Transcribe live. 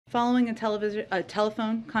Following a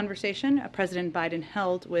telephone conversation President Biden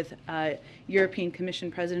held with European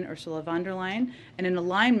Commission President Ursula von der Leyen, and in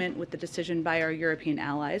alignment with the decision by our European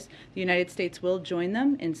allies, the United States will join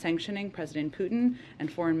them in sanctioning President Putin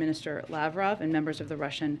and Foreign Minister Lavrov and members of the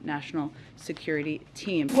Russian National Security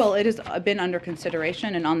Team. Well, it has been under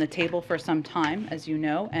consideration and on the table for some time, as you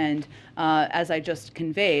know, and as I just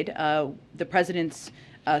conveyed, the President's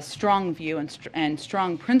strong view and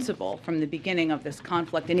strong principle from the beginning of this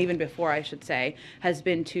conflict, and even before, I should say, has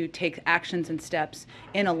been to take actions and steps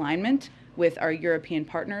in alignment with our European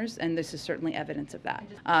partners, and this is certainly evidence of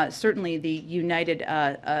that. Certainly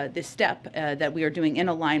this step that we are doing in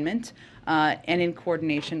alignment and in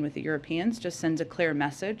coordination with the Europeans just sends a clear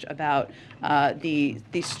message about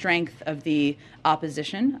the strength of the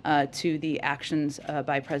opposition to the actions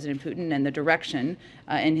by President Putin and the direction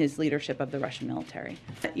in his leadership of the Russian military.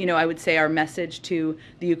 You know, I would say our message to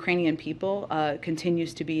the Ukrainian people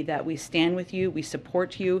continues to be that we stand with you, we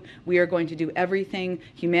support you, we are going to do everything,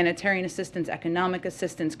 humanitarian assistance, economic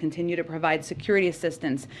assistance, continue to provide security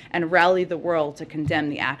assistance, and rally the world to condemn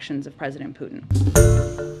the actions of President Putin.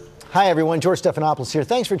 Hi, everyone. George Stephanopoulos here.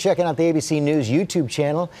 Thanks for checking out the ABC News YouTube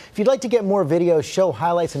channel. If you'd like to get more videos, show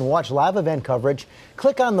highlights, and watch live event coverage,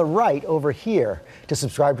 click on the right over here to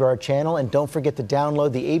subscribe to our channel. And don't forget to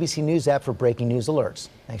download the ABC News app for breaking news alerts.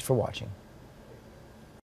 Thanks for watching.